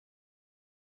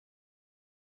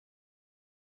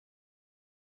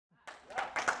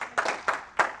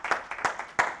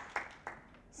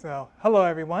So, hello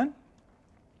everyone.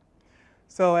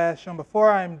 So, as shown before,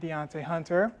 I'm Deante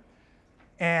Hunter,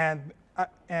 and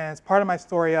as part of my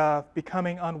story of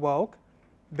becoming unwoke,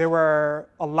 there were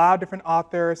a lot of different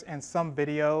authors and some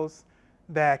videos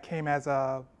that came as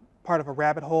a part of a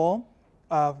rabbit hole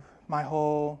of my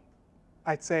whole,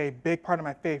 I'd say, big part of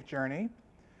my faith journey.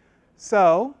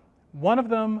 So, one of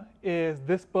them is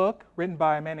this book written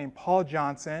by a man named Paul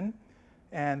Johnson,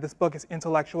 and this book is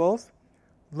Intellectuals.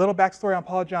 Little backstory on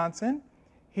Paul Johnson.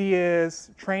 He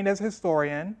is trained as a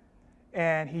historian,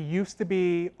 and he used to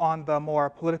be on the more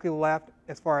politically left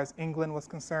as far as England was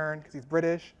concerned, because he's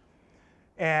British.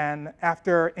 And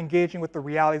after engaging with the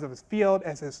realities of his field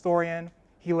as a historian,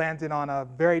 he landed on a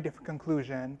very different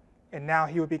conclusion, and now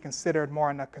he would be considered more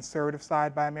on the conservative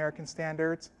side by American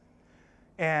standards.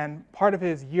 And part of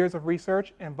his years of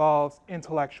research involves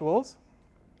intellectuals,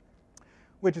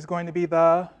 which is going to be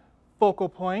the focal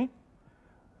point,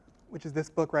 which is this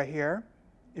book right here.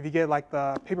 If you get like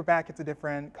the paperback, it's a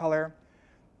different color.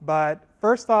 But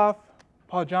first off,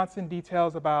 Paul Johnson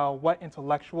details about what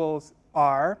intellectuals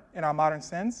are in our modern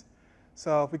sense.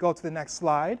 So if we go to the next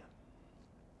slide,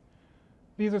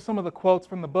 these are some of the quotes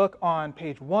from the book on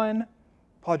page 1.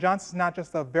 Paul Johnson is not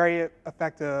just a very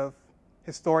effective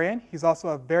historian, he's also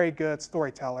a very good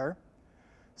storyteller.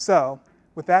 So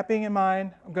with that being in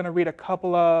mind, I'm going to read a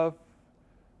couple of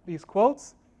these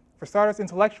quotes. For starters,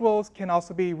 intellectuals can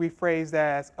also be rephrased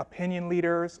as opinion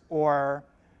leaders or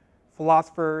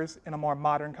philosophers in a more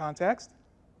modern context.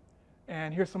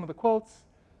 And here's some of the quotes.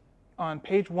 On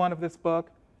page 1 of this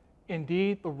book,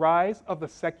 indeed, the rise of the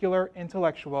secular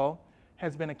intellectual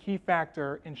has been a key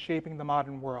factor in shaping the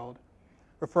modern world,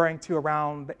 referring to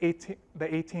around the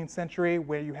 18th century,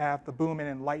 where you have the boom and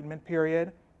Enlightenment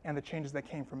period and the changes that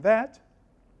came from that.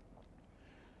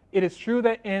 It is true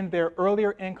that in their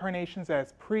earlier incarnations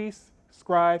as priests,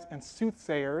 scribes, and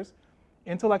soothsayers,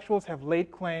 intellectuals have laid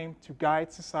claim to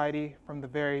guide society from the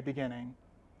very beginning.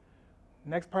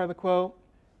 Next part of the quote,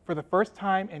 for the first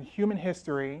time in human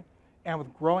history, and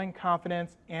with growing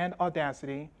confidence and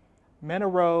audacity, men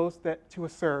arose to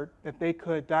assert that they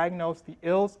could diagnose the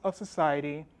ills of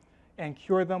society and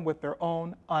cure them with their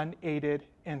own unaided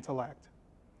intellect.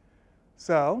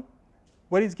 So,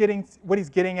 what he's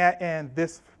getting at in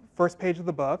this first page of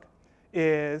the book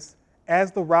is,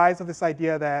 as the rise of this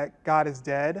idea that God is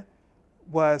dead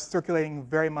was circulating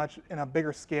very much in a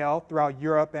bigger scale throughout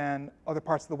Europe and other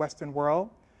parts of the Western world,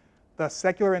 the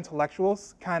secular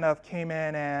intellectuals kind of came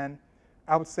in and,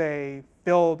 I would say,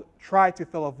 tried to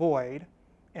fill a void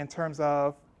in terms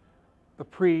of the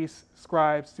priests,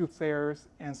 scribes, soothsayers,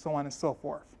 and so on and so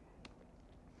forth.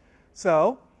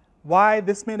 So, why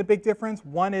this made a big difference?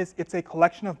 One is it's a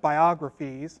collection of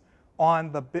biographies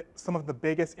on some of the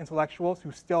biggest intellectuals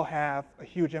who still have a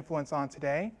huge influence on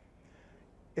today.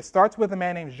 It starts with a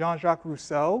man named Jean-Jacques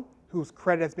Rousseau, who's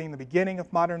credited as being the beginning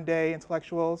of modern day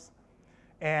intellectuals.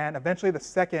 And eventually the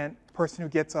second person who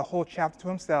gets a whole chapter to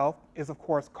himself is, of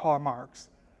course, Karl Marx.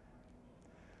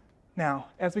 Now,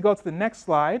 as we go to the next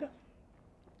slide,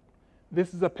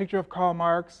 this is a picture of Karl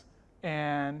Marx,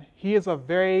 and he is a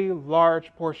very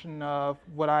large portion of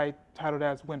what I titled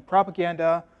as When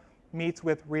Propaganda Meets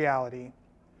with Reality.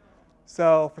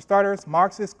 So, for starters,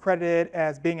 Marx is credited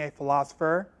as being a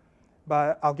philosopher,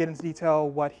 but I'll get into detail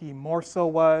what he more so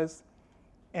was.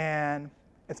 And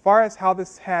as far as how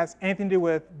this has anything to do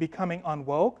with becoming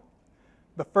unwoke,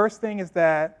 the first thing is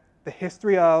that the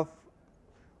history of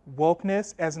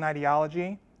wokeness as an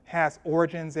ideology has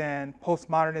origins in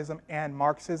postmodernism and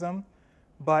Marxism,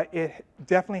 but it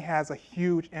definitely has a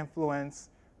huge influence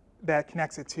that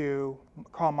connects it to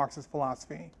Karl Marx's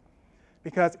philosophy.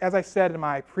 Because as I said in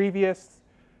my previous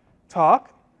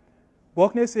talk,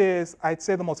 wokeness is, I'd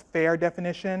say, the most fair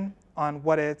definition on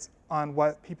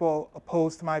what people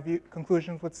opposed to my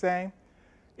conclusions would say,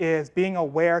 is being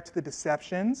aware to the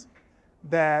deceptions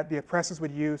that the oppressors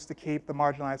would use to keep the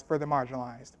marginalized further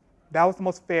marginalized. That was the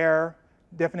most fair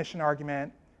definition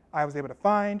argument I was able to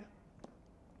find.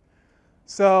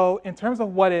 So in terms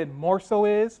of what it more so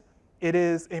is, it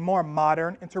is a more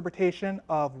modern interpretation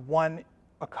of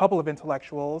a couple of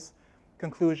intellectuals'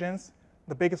 conclusions,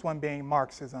 the biggest one being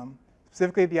Marxism,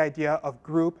 specifically the idea of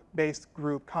group-based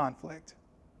group conflict.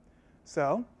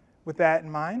 So, with that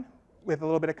in mind, with a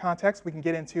little bit of context, we can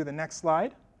get into the next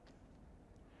slide.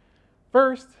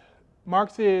 First,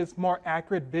 Marx's more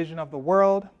accurate vision of the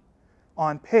world.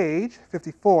 On page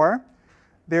 54,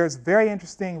 there's very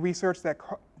interesting research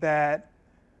that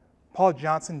Paul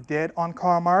Johnson did on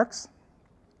Karl Marx.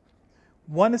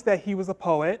 One is that he was a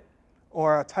poet,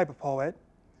 or a type of poet,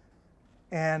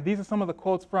 and these are some of the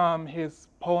quotes from his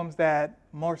poems that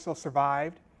more so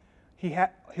survived.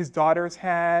 his daughters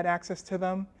had access to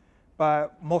them,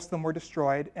 but most of them were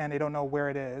destroyed, and they don't know where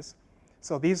it is.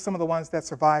 So these are some of the ones that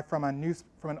survived from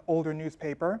an older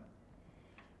newspaper.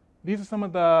 These are some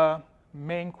of the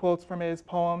main quotes from his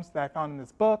poems that I found in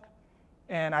this book,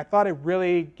 and I thought it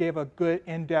really gave a good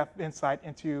in-depth insight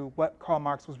into what Karl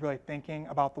Marx was really thinking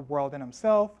about the world and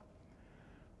himself.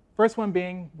 First one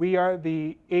being, we are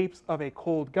the apes of a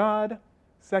cold God.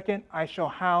 Second, I shall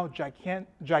howl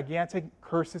gigantic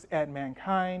curses at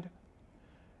mankind.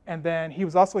 And then he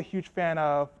was also a huge fan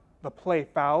of the play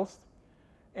Faust.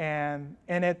 And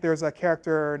in it, there's a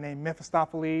character named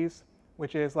Mephistopheles,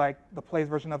 which is like the play's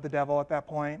version of the devil at that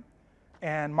point.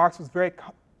 And Marx was very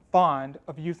fond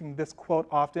of using this quote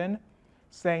often,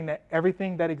 saying that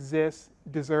everything that exists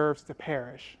deserves to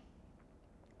perish.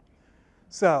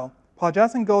 So Paul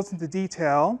Johnson goes into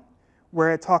detail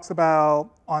where it talks about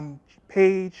on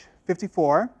page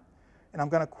 54, and I'm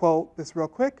going to quote this real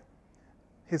quick.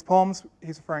 His poems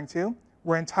he's referring to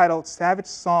were entitled Savage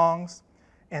Songs,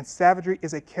 and savagery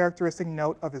is a characteristic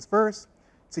note of his verse,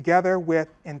 together with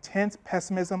intense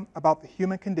pessimism about the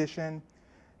human condition,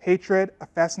 hatred, a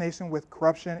fascination with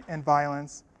corruption and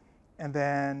violence, and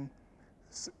then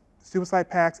suicide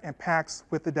pacts and pacts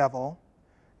with the devil.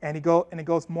 And it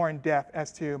goes more in depth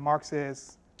as to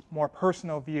Marx's more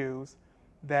personal views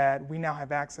that we now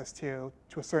have access to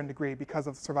a certain degree because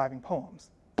of surviving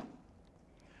poems.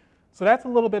 So that's a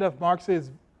little bit of Marx's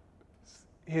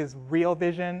his real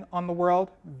vision on the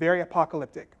world. Very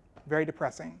apocalyptic, very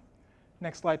depressing.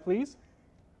 Next slide, please.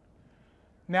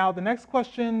 Now, the next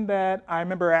question that I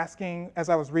remember asking as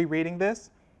I was rereading this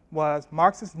was,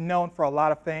 Marx is known for a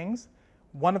lot of things.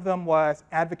 One of them was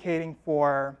advocating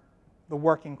for the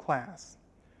working class.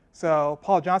 So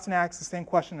Paul Johnson asked the same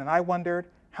question, and I wondered,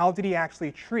 how did he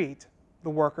actually treat the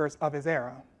workers of his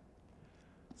era?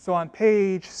 So on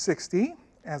page 60,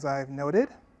 as I've noted,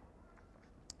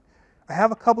 I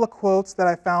have a couple of quotes that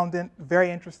I found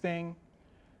very interesting.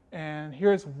 And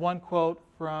here's one quote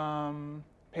from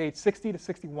page 60 to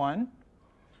 61.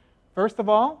 First of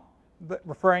all,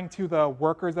 referring to the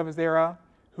workers of his era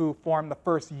who formed the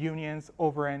first unions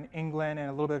over in England and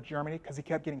a little bit of Germany because he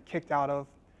kept getting kicked out of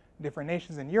different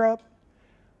nations in Europe.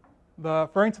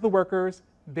 Referring to the workers,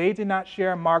 they did not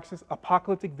share Marx's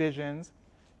apocalyptic visions,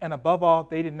 and above all,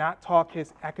 they did not talk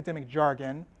his academic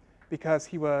jargon because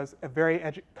he was a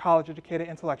very college-educated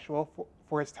intellectual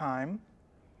for his time.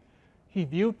 He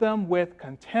viewed them with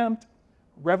contempt,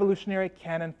 revolutionary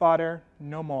cannon fodder,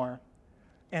 no more,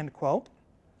 end quote.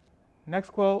 Next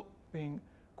quote being,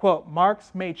 quote,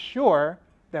 Marx made sure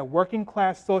that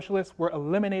working-class socialists were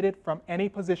eliminated from any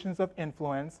positions of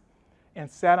influence and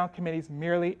sat on committees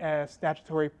merely as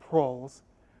statutory proles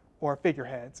or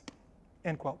figureheads,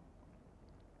 end quote.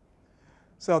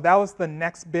 So that was the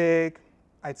next big,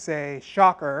 I'd say,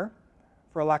 shocker,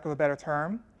 for lack of a better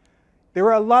term. There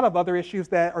were a lot of other issues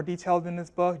that are detailed in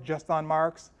this book just on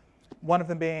Marx. One of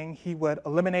them being he would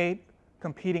eliminate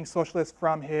competing socialists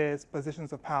from his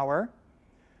positions of power.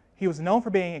 He was known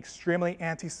for being extremely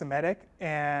anti-Semitic,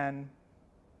 and,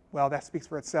 well, that speaks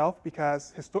for itself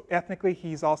because ethnically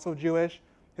he's also Jewish.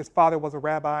 His father was a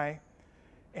rabbi,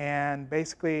 and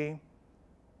basically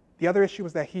the other issue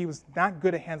was that he was not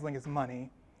good at handling his money.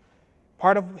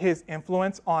 Part of his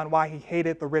influence on why he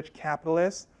hated the rich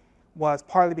capitalists was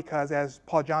partly because, as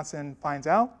Paul Johnson finds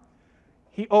out,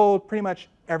 he owed pretty much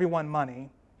everyone money.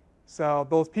 So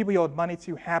those people he owed money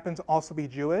to happened to also be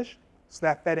Jewish, so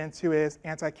that fed into his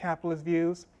anti-capitalist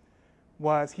views.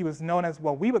 He was known as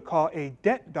what we would call a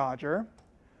debt dodger,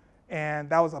 and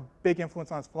that was a big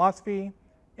influence on his philosophy,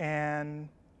 and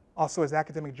also his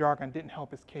academic jargon didn't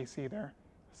help his case either.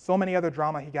 So many other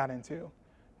drama he got into.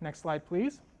 Next slide,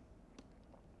 please.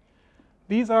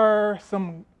 These are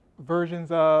some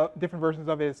different versions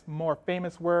of his more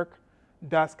famous work,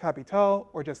 Das Kapital,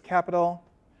 or just Capital.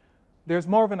 There's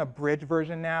more of an abridged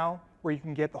version now where you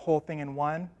can get the whole thing in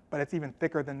one, but it's even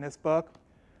thicker than this book,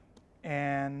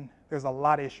 and there's a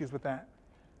lot of issues with that.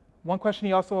 One question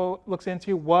he also looks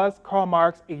into, was Karl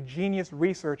Marx a genius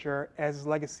researcher, as his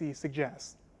legacy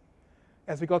suggests?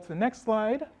 As we go to the next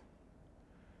slide,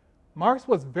 Marx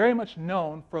was very much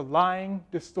known for lying,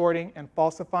 distorting, and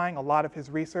falsifying a lot of his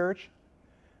research.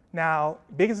 Now,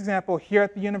 biggest example here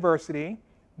at the university,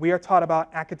 we are taught about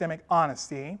academic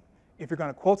honesty. If you're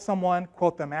going to quote someone,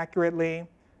 quote them accurately,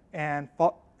 and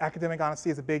academic honesty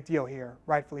is a big deal here,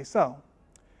 rightfully so.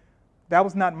 That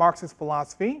was not Marx's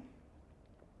philosophy.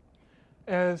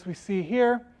 As we see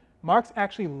here, Marx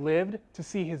actually lived to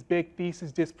see his big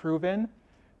thesis disproven.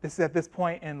 This is at this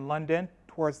point in London,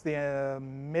 towards the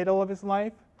middle of his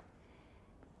life.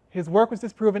 His work was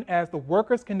disproven as the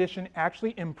workers' condition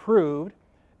actually improved,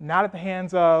 not at the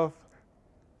hands of,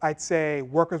 I'd say,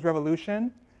 workers'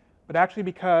 revolution, but actually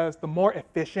because the more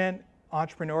efficient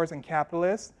entrepreneurs and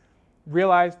capitalists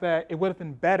realized that it would have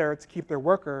been better to keep their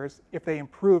workers if they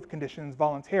improved conditions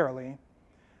voluntarily.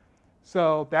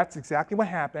 So that's exactly what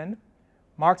happened.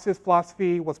 Marx's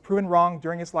philosophy was proven wrong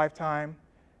during his lifetime.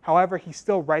 However, he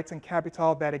still writes in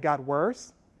Capital that it got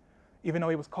worse, even though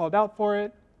he was called out for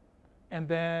it. And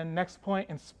then next point,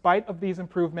 in spite of these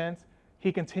improvements,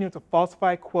 he continued to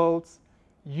falsify quotes,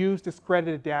 use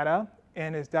discredited data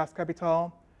in his Das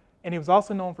Kapital, and he was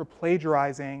also known for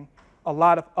plagiarizing a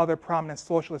lot of other prominent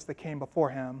socialists that came before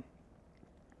him.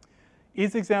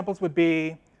 Easy examples would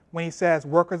be when he says,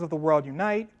 "Workers of the world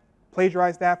unite,"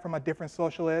 plagiarize that from a different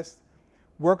socialist.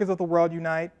 "Workers of the world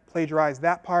unite," plagiarize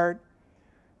that part,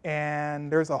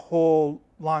 and there's a whole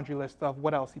laundry list of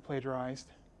what else he plagiarized.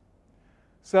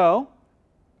 So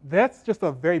that's just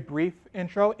a very brief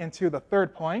intro into the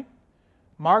third point.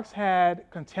 Marx had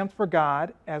contempt for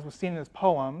God, as was seen in his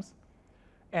poems,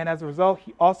 and as a result,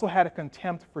 he also had a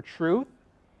contempt for truth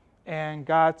and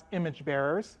God's image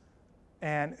bearers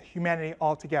and humanity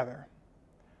altogether.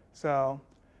 So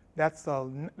that's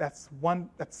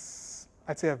I'd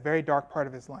say a very dark part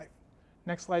of his life.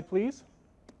 Next slide, please.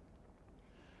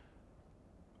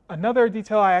 Another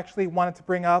detail I actually wanted to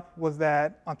bring up was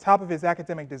that on top of his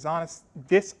academic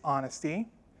dishonesty,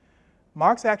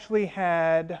 Marx actually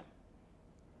had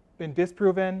been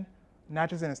disproven, not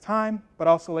just in his time, but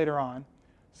also later on.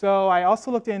 So I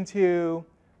also looked into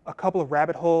a couple of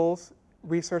rabbit holes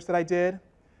research that I did,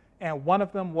 and one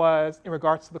of them was in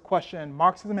regards to the question,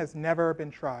 Marxism has never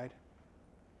been tried.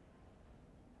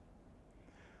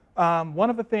 One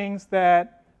of the things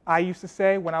that I used to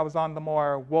say when I was on the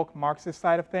more woke Marxist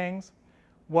side of things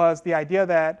was the idea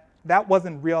that that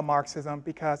wasn't real Marxism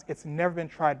because it's never been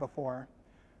tried before.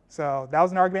 So that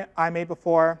was an argument I made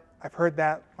before. I've heard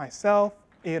that myself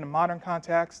in a modern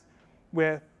context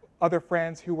with other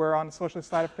friends who were on the socialist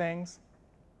side of things.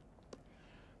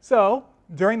 So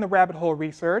during the rabbit hole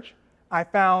research, I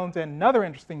found another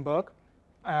interesting book.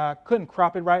 Couldn't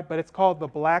crop it right, but it's called The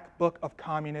Black Book of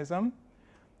Communism.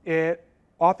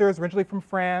 Authors originally from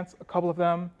France, a couple of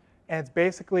them, and it's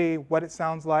basically what it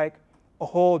sounds like, a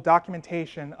whole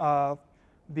documentation of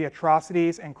the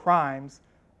atrocities and crimes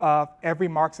of every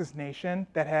Marxist nation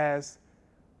that has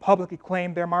publicly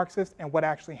claimed they're Marxist and what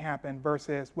actually happened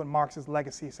versus what Marx's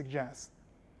legacy suggests.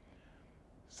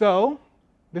 So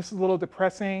this is a little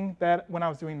depressing that when I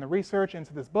was doing the research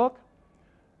into this book.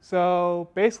 So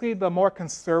basically the more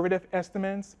conservative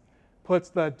estimates puts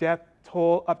the death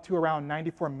toll up to around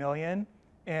 94 million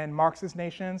in Marxist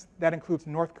nations. That includes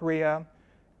North Korea.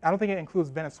 I don't think it includes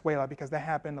Venezuela because that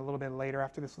happened a little bit later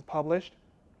after this was published.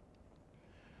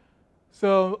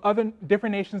 So other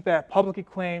different nations that publicly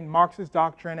claimed Marxist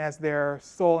doctrine as their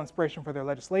sole inspiration for their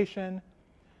legislation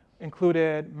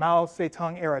included Mao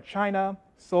Zedong era China,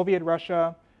 Soviet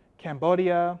Russia,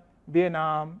 Cambodia,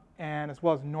 Vietnam, and as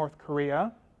well as North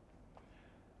Korea.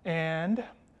 And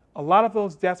a lot of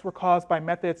those deaths were caused by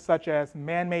methods such as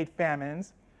man-made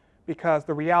famines, because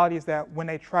the reality is that when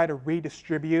they try to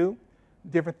redistribute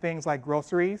different things like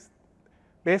groceries,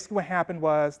 basically what happened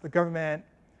was the government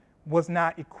was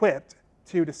not equipped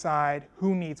to decide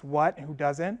who needs what and who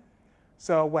doesn't.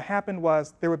 So what happened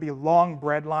was there would be long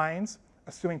bread lines,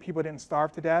 assuming people didn't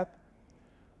starve to death.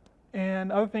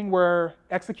 And other thing were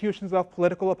executions of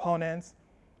political opponents.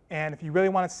 And if you really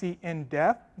want to see in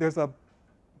depth, there's a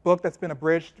book that's been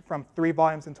abridged from 3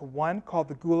 volumes into 1 called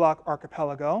The Gulag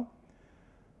Archipelago.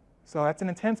 So that's an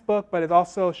intense book, but it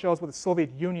also shows what the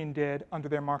Soviet Union did under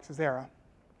their Marxist era.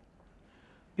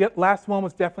 The last one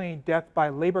was definitely death by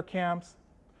labor camps.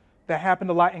 That happened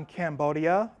a lot in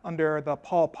Cambodia under the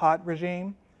Pol Pot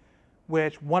regime,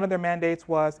 which one of their mandates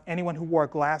was anyone who wore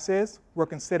glasses were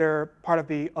considered part of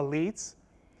the elites.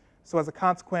 So as a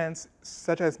consequence,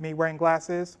 such as me wearing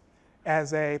glasses,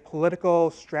 as a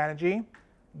political strategy,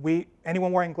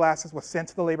 anyone wearing glasses was sent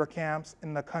to the labor camps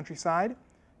in the countryside,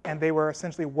 and they were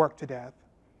essentially worked to death.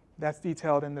 That's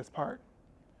detailed in this part.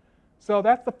 So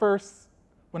that's the first,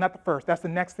 well, not the first, that's the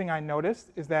next thing I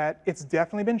noticed, is that it's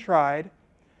definitely been tried.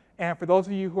 And for those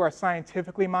of you who are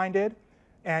scientifically minded,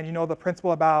 and you know the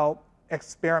principle about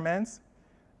experiments,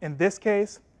 in this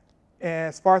case,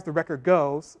 as far as the record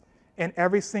goes, in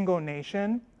every single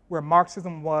nation where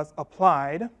Marxism was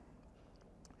applied,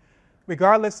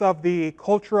 regardless of the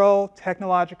cultural,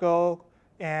 technological,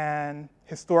 and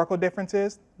historical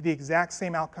differences, the exact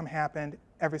same outcome happened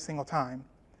every single time.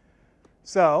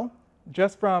 So,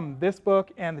 just from this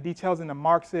book and the details into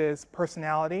Marx's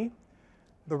personality,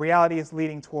 the reality is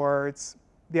leading towards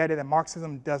the idea that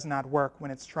Marxism does not work when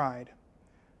it's tried.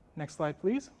 Next slide,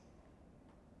 please.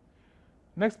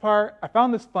 Next part, I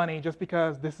found this funny just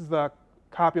because this is a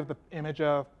copy of the image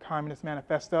of Communist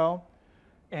Manifesto,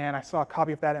 and I saw a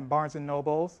copy of that in Barnes &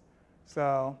 Nobles,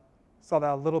 so saw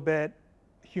that a little bit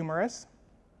humorous.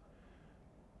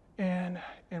 And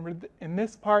in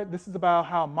this part, this is about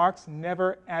how Marx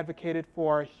never advocated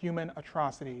for human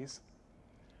atrocities.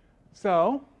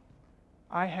 So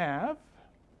I have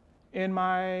in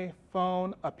my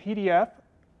phone a PDF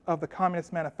of the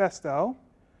Communist Manifesto,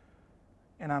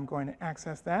 and I'm going to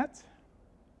access that,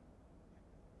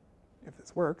 if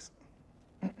this works.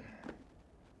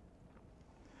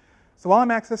 So while I'm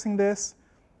accessing this,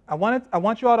 I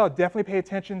want you all to definitely pay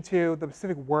attention to the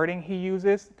specific wording he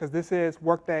uses, because this is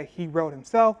work that he wrote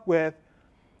himself with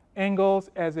Engels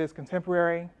as his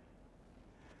contemporary.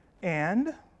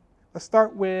 And let's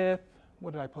start with,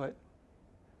 what did I put?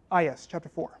 Yes, chapter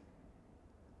 4.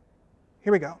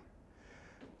 Here we go.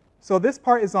 So this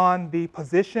part is on the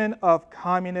position of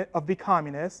the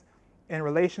communists in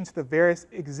relation to the various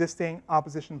existing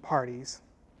opposition parties.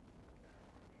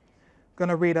 I'm going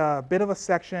to read a bit of a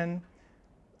section.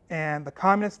 And the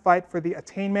communists fight for the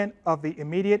attainment of the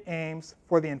immediate aims,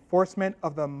 for the enforcement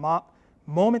of the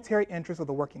momentary interests of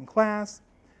the working class.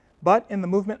 But in the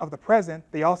movement of the present,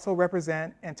 they also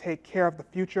represent and take care of the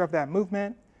future of that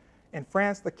movement. In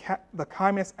France, the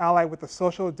communists ally with the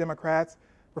Social Democrats,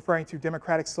 referring to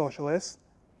democratic socialists,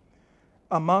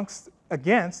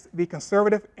 against the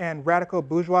conservative and radical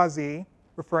bourgeoisie,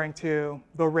 referring to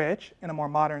the rich in a more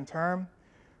modern term,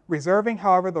 reserving,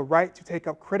 however, the right to take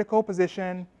up critical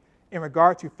position in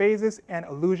regard to phases and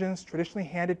illusions traditionally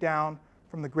handed down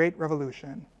from the Great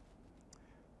Revolution.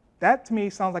 That to me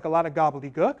sounds like a lot of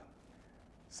gobbledygook.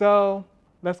 So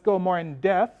let's go more in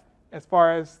depth as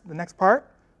far as the next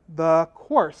part, the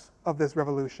course of this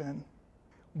revolution.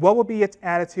 What will be its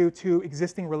attitude to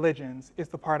existing religions is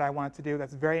the part I wanted to do.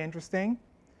 That's very interesting.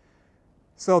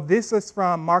 So this is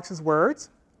from Marx's words.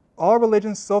 All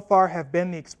religions so far have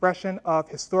been the expression of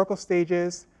historical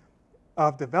stages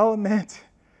of development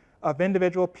of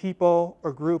individual people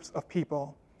or groups of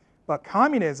people. But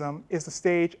communism is the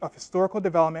stage of historical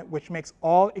development which makes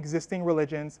all existing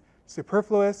religions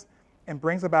superfluous and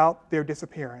brings about their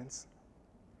disappearance.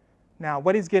 Now,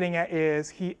 what he's getting at is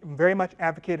he very much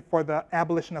advocated for the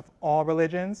abolition of all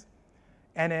religions,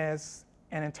 and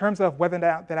in terms of whether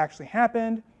that actually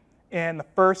happened, in the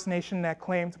first nation that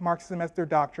claimed Marxism as their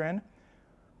doctrine,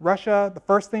 Russia, the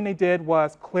first thing they did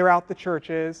was clear out the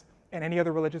churches and any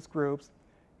other religious groups,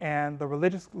 and the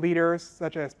religious leaders,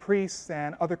 such as priests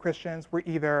and other Christians, were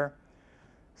either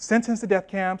sentenced to death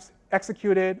camps,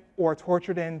 executed, or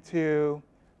tortured into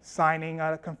signing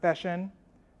a confession,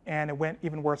 and it went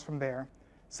even worse from there.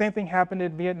 Same thing happened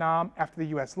in Vietnam after the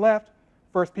US left.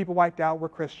 First people wiped out were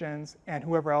Christians and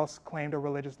whoever else claimed a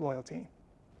religious loyalty.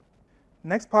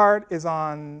 Next part is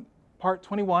on part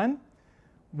 21.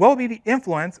 What will be the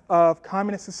influence of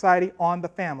communist society on the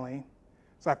family?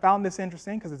 So I found this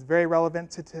interesting because it's very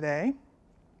relevant to today.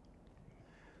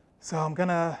 So I'm going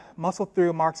to muscle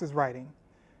through Marx's writing.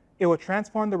 It will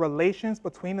transform the relations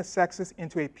between the sexes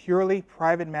into a purely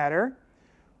private matter,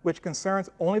 which concerns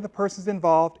only the persons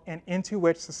involved and into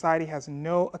which society has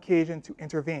no occasion to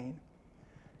intervene.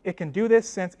 It can do this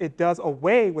since it does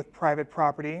away with private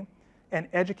property and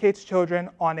educates children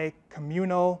on a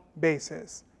communal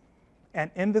basis, and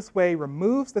in this way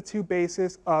removes the two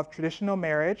bases of traditional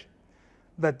marriage,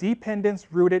 the dependence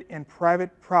rooted in private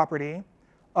property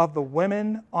of the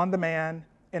women on the man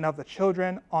and of the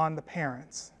children on the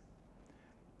parents.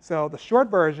 So the short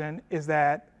version is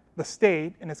that the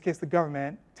state, in this case the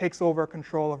government, takes over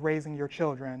control of raising your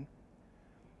children.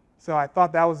 So I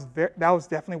thought that was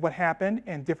definitely what happened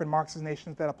in different Marxist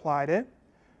nations that applied it,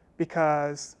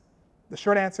 because the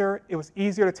short answer, it was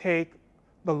easier to take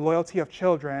the loyalty of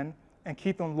children and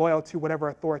keep them loyal to whatever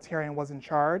authoritarian was in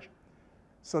charge.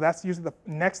 So that's usually the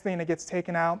next thing that gets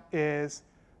taken out is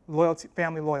loyalty,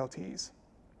 family loyalties.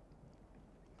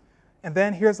 And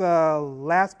then here's a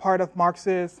last part of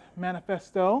Marx's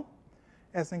manifesto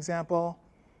as an example.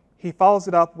 He follows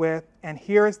it up with, and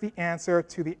here is the answer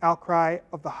to the outcry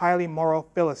of the highly moral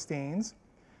Philistines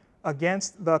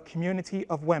against the community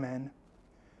of women.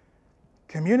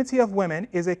 Community of women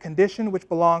is a condition which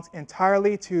belongs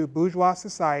entirely to bourgeois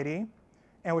society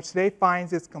and which today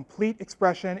finds its complete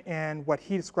expression in what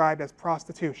he described as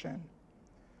prostitution.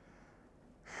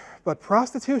 But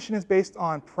prostitution is based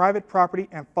on private property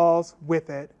and falls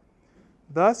with it.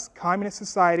 Thus, communist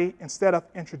society, instead of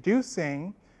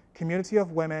introducing community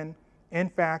of women, in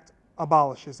fact,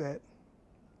 abolishes it.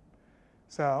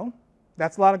 So,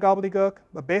 That's a lot of gobbledygook,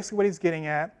 but basically what he's getting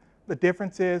at, the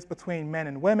differences between men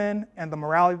and women and the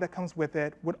morality that comes with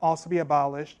it would also be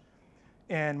abolished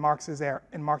in Marx's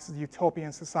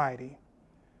utopian society.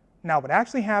 Now, what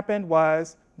actually happened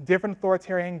was different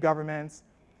authoritarian governments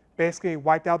basically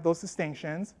wiped out those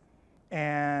distinctions,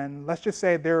 and let's just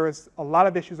say there was a lot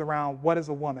of issues around what is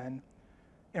a woman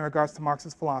in regards to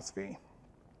Marx's philosophy.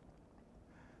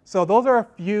 So those are a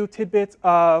few tidbits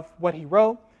of what he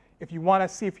wrote. If you want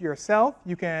to see for yourself,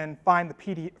 you can find the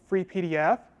free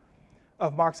PDF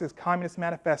of Marx's Communist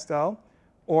Manifesto,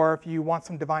 or if you want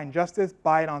some divine justice,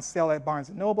 buy it on sale at Barnes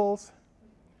 & Noble's.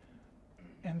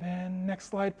 And then next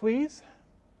slide, please.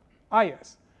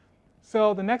 Yes.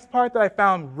 So the next part that I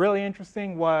found really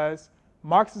interesting was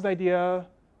Marx's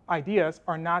ideas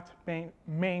are not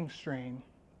mainstream.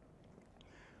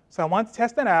 So I wanted to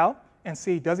test that out and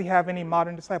see, does he have any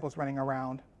modern disciples running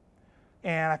around?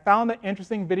 And I found an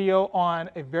interesting video on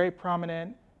a very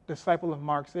prominent disciple of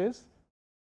Marx's.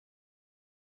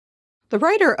 The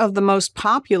writer of the most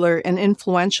popular and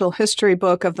influential history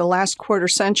book of the last quarter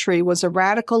century was a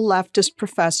radical leftist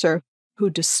professor who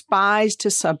despised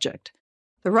his subject.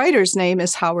 The writer's name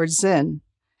is Howard Zinn,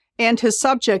 and his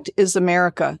subject is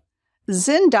America.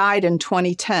 Zinn died in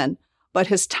 2010, but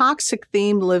his toxic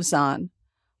theme lives on.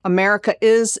 America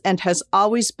is and has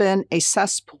always been a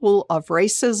cesspool of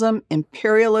racism,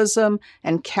 imperialism,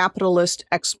 and capitalist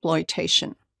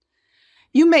exploitation.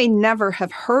 You may never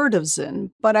have heard of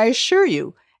Zinn, but I assure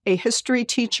you, a history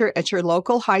teacher at your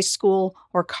local high school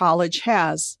or college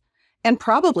has, and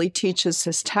probably teaches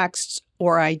his texts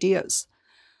or ideas.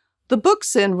 The book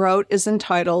Zinn wrote is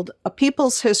entitled A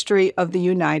People's History of the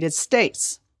United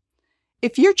States.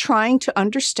 If you're trying to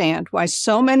understand why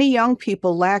so many young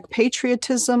people lack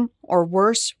patriotism, or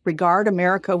worse, regard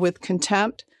America with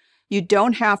contempt, you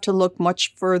don't have to look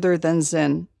much further than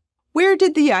Zinn. Where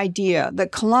did the idea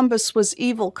that Columbus was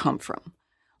evil come from?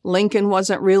 Lincoln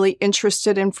wasn't really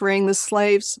interested in freeing the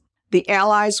slaves. The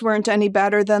Allies weren't any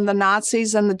better than the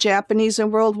Nazis and the Japanese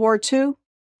in World War II.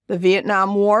 The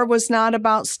Vietnam War was not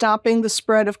about stopping the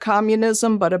spread of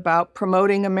communism, but about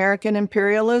promoting American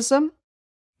imperialism.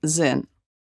 Zinn.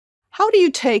 How do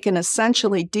you take an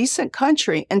essentially decent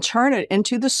country and turn it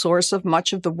into the source of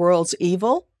much of the world's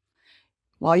evil?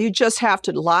 Well, you just have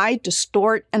to lie,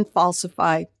 distort, and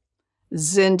falsify.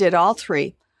 Zinn did all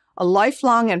three. A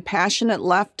lifelong and passionate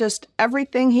leftist,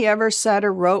 everything he ever said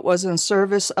or wrote was in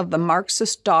service of the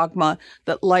Marxist dogma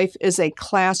that life is a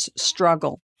class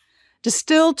struggle.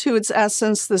 Distilled to its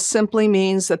essence, this simply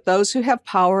means that those who have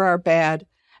power are bad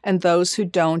and those who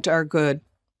don't are good.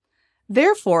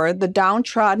 Therefore, the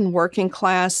downtrodden working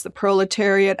class, the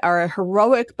proletariat, are a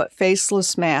heroic but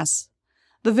faceless mass.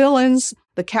 The villains,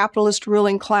 the capitalist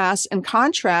ruling class, in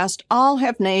contrast, all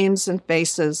have names and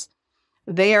faces.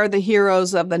 They are the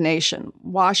heroes of the nation: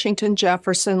 Washington,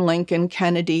 Jefferson, Lincoln,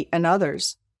 Kennedy, and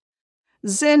others.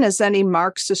 Zinn, as any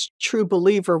Marxist true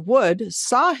believer would,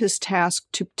 saw his task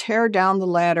to tear down the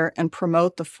latter and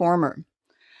promote the former.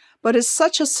 But is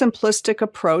such a simplistic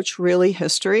approach really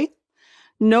history?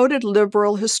 Noted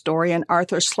liberal historian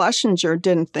Arthur Schlesinger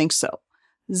didn't think so.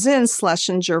 Zinn,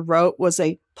 Schlesinger wrote, was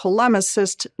a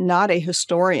polemicist, not a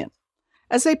historian.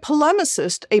 As a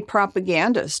polemicist, a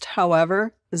propagandist,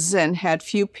 however, Zinn had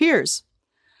few peers.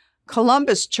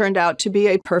 Columbus turned out to be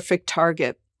a perfect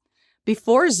target.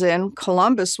 Before Zinn,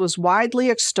 Columbus was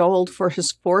widely extolled for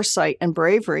his foresight and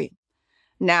bravery.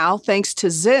 Now, thanks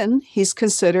to Zinn, he's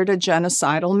considered a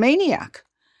genocidal maniac.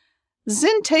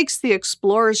 Zinn takes the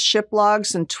explorer's ship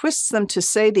logs and twists them to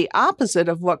say the opposite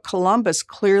of what Columbus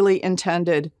clearly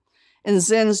intended. In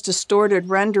Zinn's distorted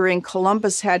rendering,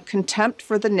 Columbus had contempt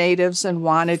for the natives and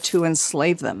wanted to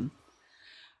enslave them.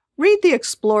 Read the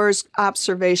explorer's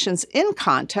observations in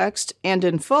context and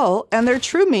in full, and their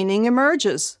true meaning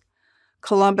emerges.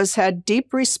 Columbus had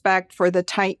deep respect for the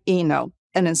Taino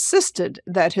and insisted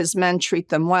that his men treat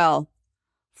them well.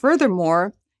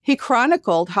 Furthermore, he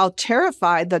chronicled how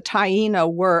terrified the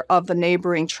Taino were of the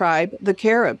neighboring tribe, the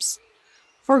Caribs.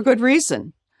 For good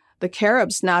reason. The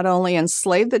Caribs not only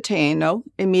enslaved the Taino,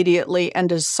 immediately and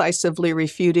decisively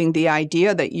refuting the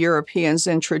idea that Europeans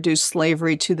introduced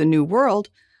slavery to the New World,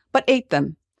 but ate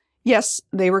them. Yes,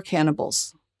 they were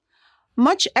cannibals.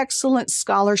 Much excellent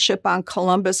scholarship on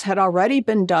Columbus had already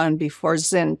been done before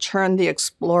Zinn turned the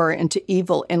explorer into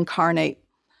evil incarnate.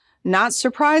 Not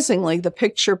surprisingly, the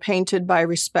picture painted by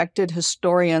respected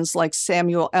historians like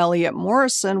Samuel Eliot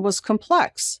Morison was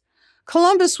complex.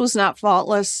 Columbus was not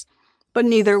faultless, but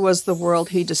neither was the world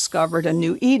he discovered a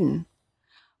new Eden.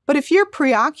 But if you're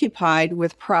preoccupied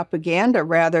with propaganda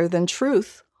rather than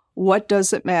truth, what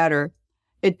does it matter?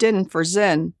 It didn't for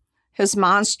Zinn. His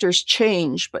monsters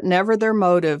change, but never their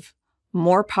motive: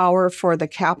 more power for the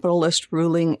capitalist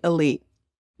ruling elite.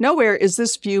 Nowhere is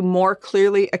this view more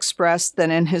clearly expressed than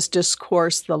in his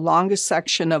discourse, the longest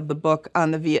section of the book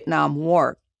on the Vietnam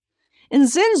War. In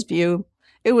Zin's view,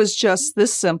 it was just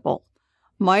this simple: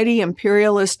 mighty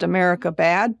imperialist America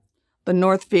bad, the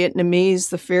North Vietnamese,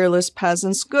 the fearless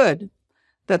peasants, good.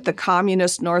 That the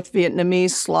communist North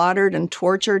Vietnamese slaughtered and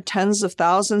tortured tens of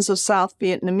thousands of South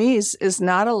Vietnamese is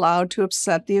not allowed to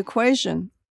upset the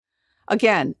equation.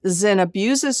 Again, Zin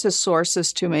abuses his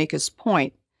sources to make his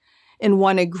point. In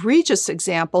one egregious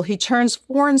example, he turns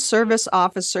Foreign Service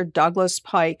Officer Douglas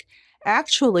Pike,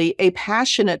 actually a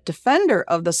passionate defender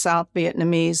of the South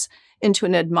Vietnamese, into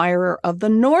an admirer of the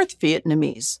North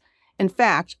Vietnamese. In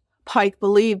fact, Pike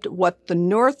believed what the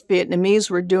North Vietnamese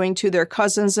were doing to their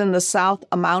cousins in the South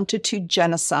amounted to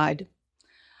genocide.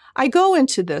 I go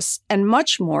into this and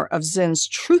much more of Zin's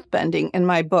truth-bending in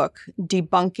my book,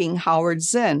 Debunking Howard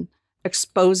Zinn,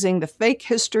 exposing the fake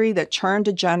history that turned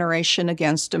a generation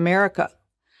against America.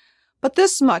 But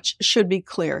this much should be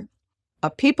clear. A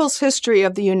people's history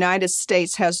of the United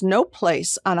States has no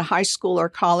place on a high school or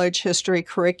college history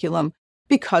curriculum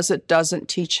because it doesn't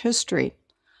teach history.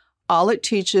 All it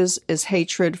teaches is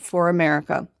hatred for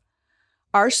America.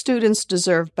 Our students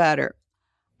deserve better.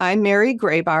 I'm Mary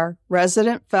Graybar,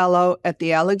 resident fellow at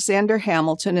the Alexander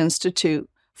Hamilton Institute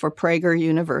for Prager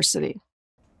University.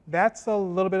 That's a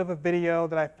little bit of a video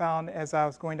that I found as I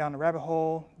was going down the rabbit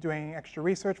hole doing extra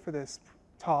research for this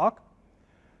talk.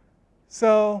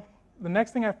 So the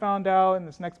next thing I found out in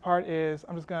this next part is,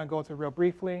 I'm just going to go to real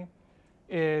briefly,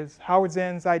 is Howard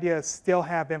Zinn's ideas still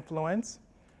have influence,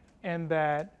 and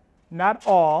that not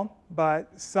all, but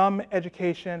some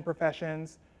education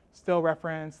professions still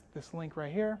reference this link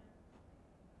right here.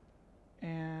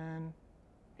 And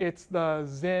it's the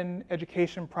Zinn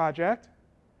Education Project.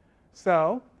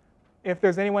 So if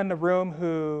there's anyone in the room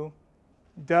who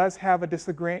does have a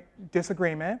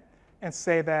disagreement and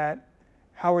say that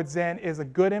Howard Zinn is a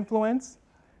good influence,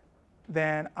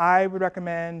 then I would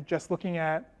recommend just looking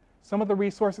at some of the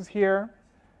resources here,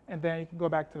 and then you can go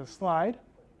back to the slide.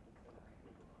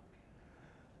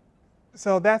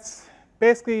 So that's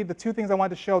basically the two things I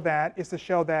wanted to show, that is to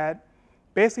show that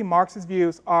basically Marx's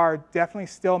views are definitely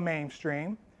still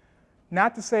mainstream.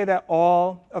 Not to say that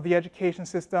all of the education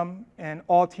system and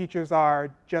all teachers are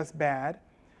just bad.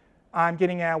 I'm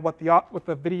getting at what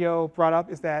the video brought up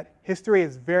is that history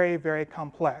is very, very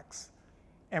complex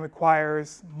and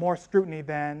requires more scrutiny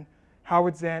than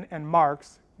Howard Zinn and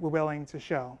Marx were willing to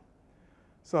show.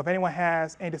 So if anyone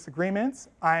has any disagreements,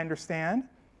 I understand.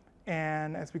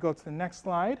 And as we go to the next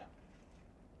slide,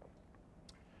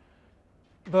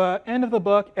 the end of the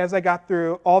book, as I got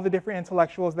through all the different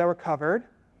intellectuals that were covered,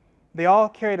 they all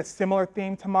carried a similar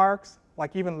theme to Marx,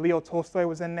 like even Leo Tolstoy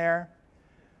was in there.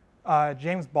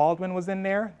 James Baldwin was in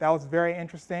there. That was very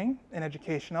interesting and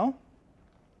educational.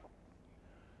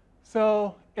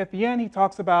 So at the end, he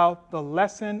talks about the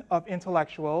lesson of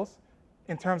intellectuals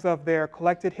in terms of their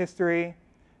collected history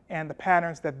and the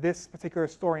patterns that this particular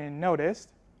historian noticed.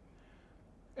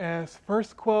 As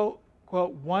first quote,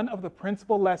 "One of the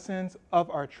principal lessons of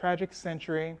our tragic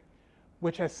century,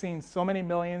 which has seen so many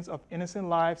millions of innocent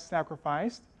lives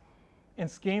sacrificed in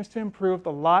schemes to improve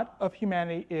the lot of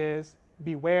humanity, is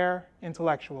beware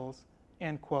intellectuals,"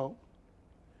 end quote.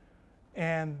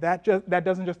 And that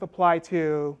doesn't just apply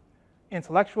to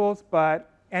intellectuals, but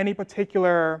any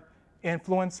particular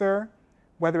influencer,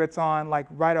 whether it's on like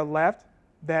right or left,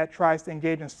 that tries to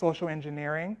engage in social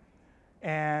engineering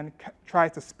and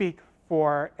tries to speak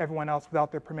for everyone else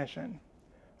without their permission.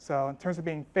 So in terms of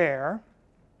being fair,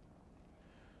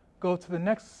 go to the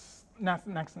next,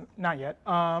 not yet.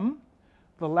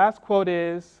 The last quote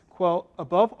is, quote,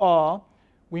 "Above all,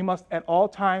 we must at all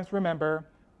times remember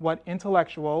what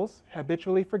intellectuals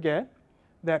habitually forget,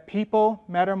 that people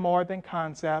matter more than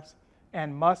concepts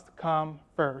and must come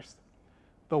first.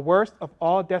 The worst of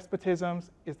all despotisms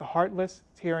is the heartless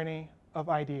tyranny of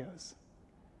ideas."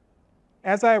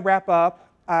 As I wrap up,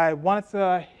 I wanted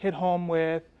to hit home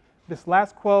with this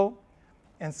last quote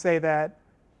and say that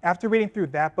after reading through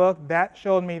that book, that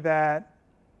showed me that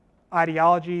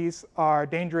ideologies are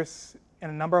dangerous in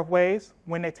a number of ways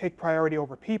when they take priority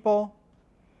over people.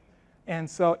 And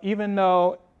so even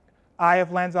though I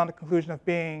have landed on the conclusion of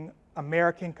being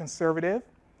American conservative,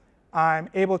 I'm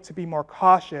able to be more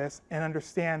cautious and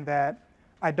understand that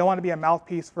I don't want to be a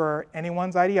mouthpiece for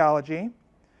anyone's ideology.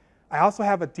 I also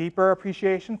have a deeper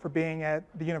appreciation for being at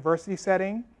the university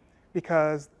setting,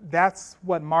 because that's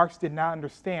what Marx did not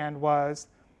understand, was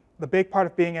the big part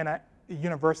of being in a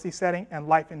university setting and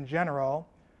life in general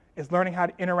is learning how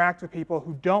to interact with people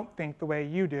who don't think the way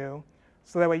you do,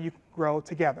 so that way you can grow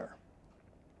together.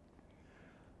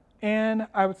 And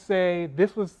I would say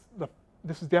this was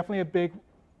definitely a big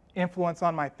influence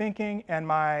on my thinking and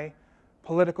my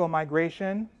political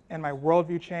migration and my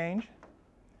worldview change.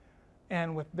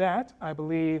 And with that, I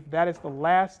believe that is the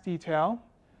last detail.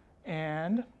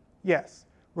 And yes,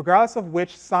 regardless of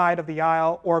which side of the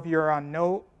aisle, or if you're on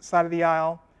no side of the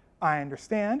aisle, I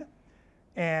understand.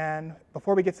 And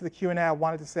before we get to the Q&A, I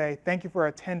wanted to say thank you for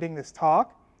attending this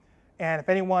talk. And if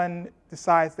anyone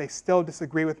decides they still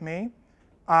disagree with me,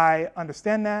 I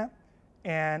understand that,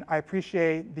 and I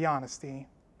appreciate the honesty.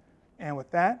 And with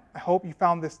that, I hope you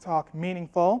found this talk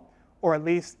meaningful, or at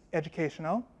least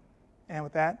educational. And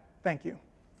with that, thank you.